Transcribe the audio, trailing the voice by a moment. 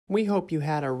We hope you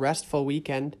had a restful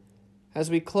weekend. As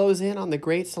we close in on the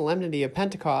great Solemnity of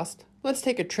Pentecost, let's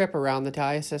take a trip around the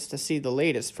diocese to see the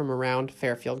latest from around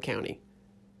Fairfield County.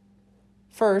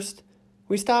 First,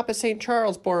 we stop at St.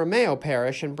 Charles Borromeo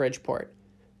Parish in Bridgeport.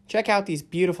 Check out these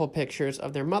beautiful pictures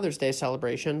of their Mother's Day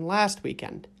celebration last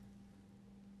weekend.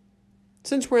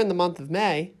 Since we're in the month of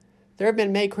May, there have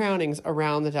been May crownings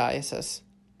around the diocese.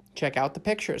 Check out the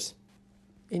pictures.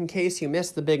 In case you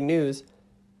missed the big news,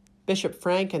 Bishop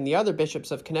Frank and the other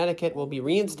bishops of Connecticut will be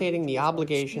reinstating the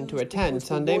obligation to attend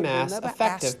Sunday Mass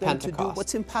effective Pentecost.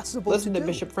 Listen to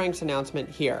Bishop Frank's announcement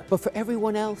here. But for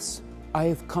everyone else, I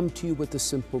have come to you with a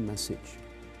simple message.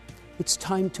 It's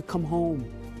time to come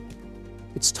home.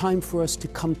 It's time for us to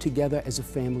come together as a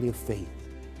family of faith.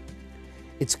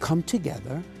 It's come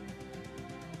together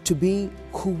to be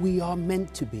who we are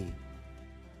meant to be.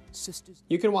 Sisters.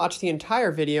 You can watch the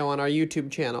entire video on our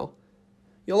YouTube channel.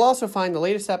 You'll also find the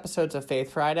latest episodes of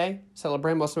Faith Friday,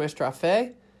 Celebremos Nuestra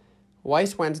Fe,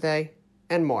 Weiss Wednesday,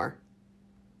 and more.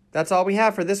 That's all we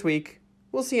have for this week.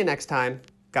 We'll see you next time.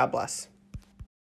 God bless.